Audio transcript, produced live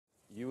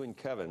You and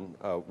Kevin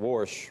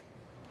Warsh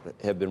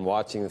have been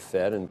watching the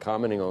Fed and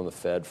commenting on the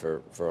Fed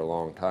for a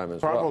long time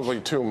as well.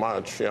 Probably too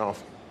much, yeah.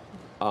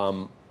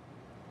 I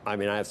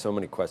mean, I have so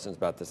many questions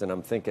about this, and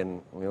I'm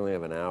thinking we only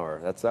have an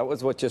hour. That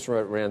was what just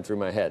ran through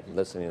my head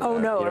listening to that. Oh,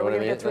 no, you know are we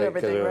going to get through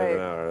everything,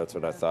 right? That's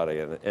what I thought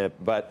again.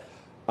 But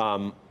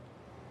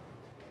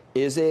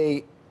is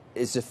the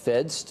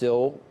Fed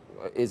still,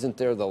 isn't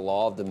there the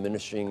law of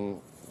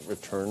diminishing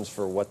returns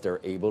for what they're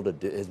able to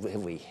do?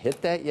 Have we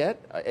hit that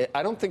yet?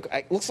 I don't think,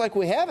 it looks like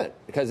we haven't,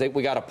 because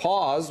we got a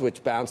pause,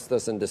 which bounced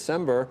us in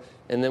December,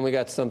 and then we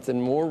got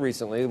something more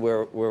recently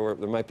where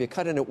there might be a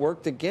cut, and it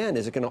worked again.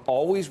 Is it going to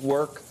always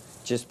work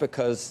just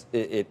because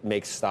it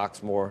makes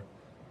stocks more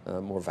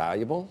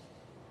valuable?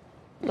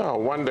 No,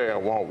 one day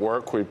it won't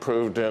work. We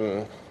proved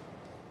in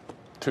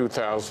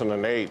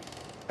 2008,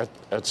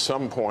 at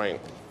some point,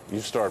 you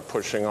start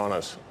pushing on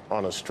a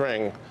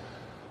string.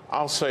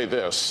 I'll say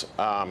this.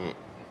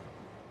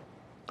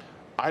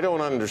 I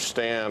don't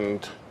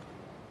understand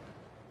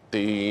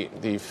the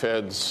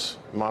Fed's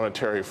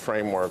monetary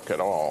framework at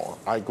all.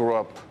 I grew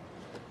up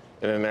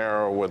in an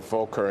era with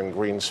Volcker and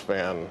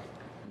Greenspan,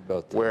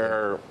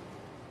 where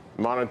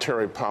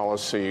monetary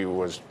policy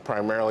was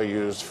primarily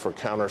used for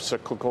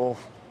countercyclical,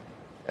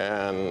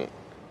 and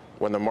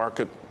when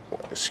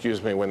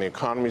when the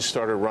economy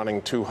started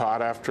running too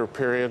hot after a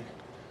period,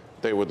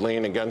 they would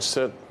lean against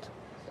it,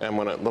 and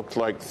when it looked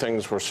like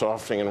things were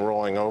softening and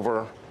rolling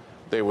over,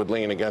 they would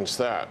lean against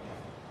that.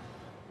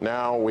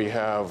 Now we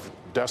have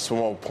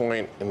decimal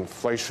point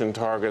inflation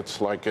targets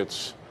like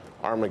it's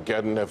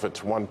Armageddon if it's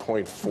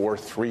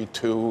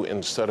 1.432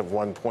 instead of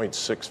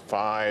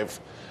 1.65.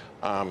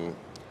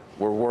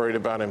 We're worried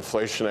about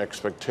inflation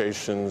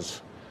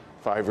expectations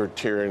 5-year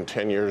tier and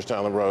 10 years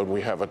down the road.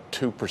 We have a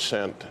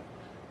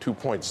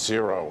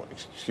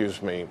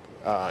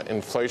 2.0,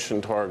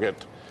 inflation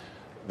target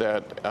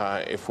that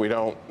if we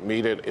don't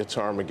meet it, it's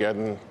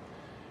Armageddon.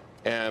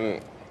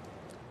 And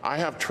I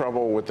have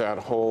trouble with that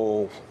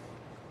whole,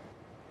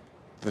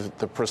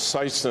 the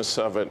preciseness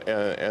of it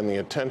and the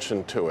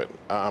attention to it.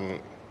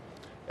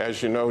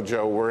 As you know,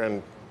 Joe, we're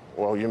in,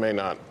 well, you may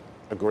not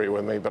agree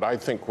with me, but I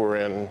think we're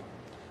in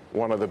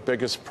one of the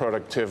biggest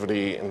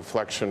productivity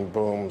inflection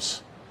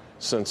booms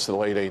since the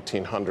late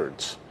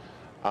 1800s.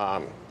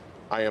 I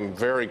am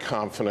very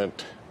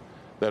confident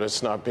that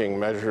it's not being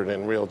measured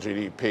in real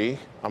GDP.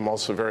 I'm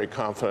also very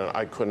confident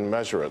I couldn't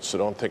measure it, so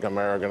don't think I'm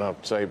arrogant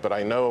enough to say, but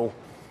I know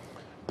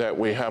that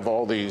we have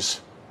all these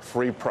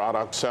free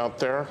products out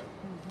there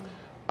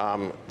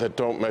that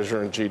don't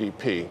measure in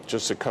GDP.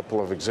 Just a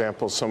couple of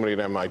examples. Somebody at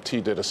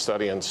MIT did a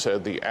study and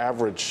said the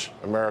average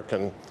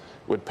American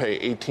would pay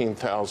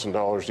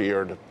 $18,000 a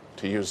year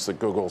to use the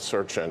Google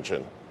search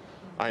engine.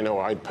 I know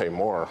I'd pay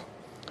more,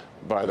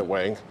 by the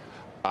way.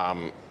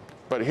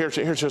 But here's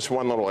just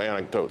one little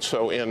anecdote.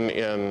 So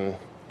in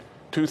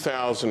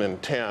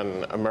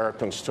 2010,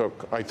 Americans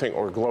took, I think,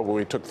 or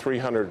globally, took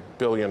 300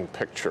 billion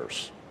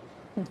pictures.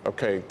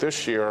 Okay,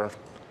 this year,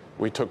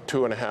 we took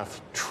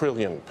 2.5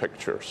 trillion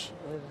pictures.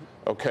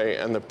 Okay,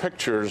 and the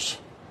pictures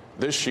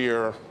this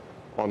year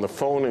on the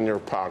phone in your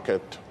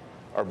pocket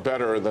are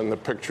better than the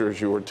pictures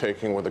you were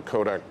taking with a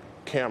Kodak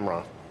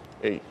camera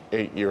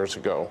eight years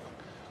ago.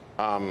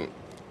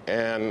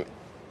 And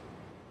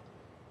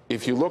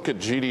if you look at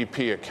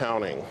GDP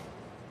accounting,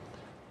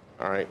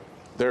 all right,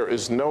 there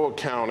is no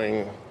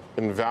accounting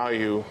in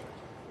value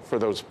for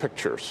those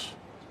pictures.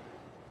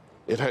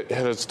 It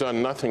has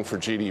done nothing for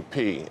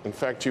GDP. In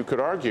fact, you could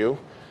argue,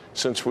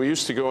 since we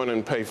used to go in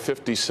and pay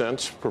 50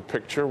 cents per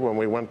picture when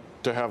we went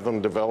to have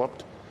them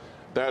developed,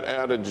 that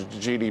added to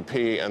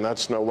GDP, and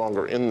that's no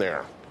longer in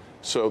there.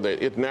 So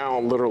that it now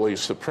literally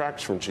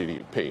subtracts from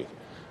GDP.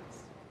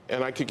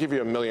 And I could give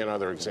you a million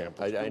other examples.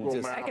 I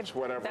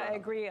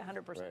agree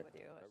 100% with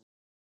you.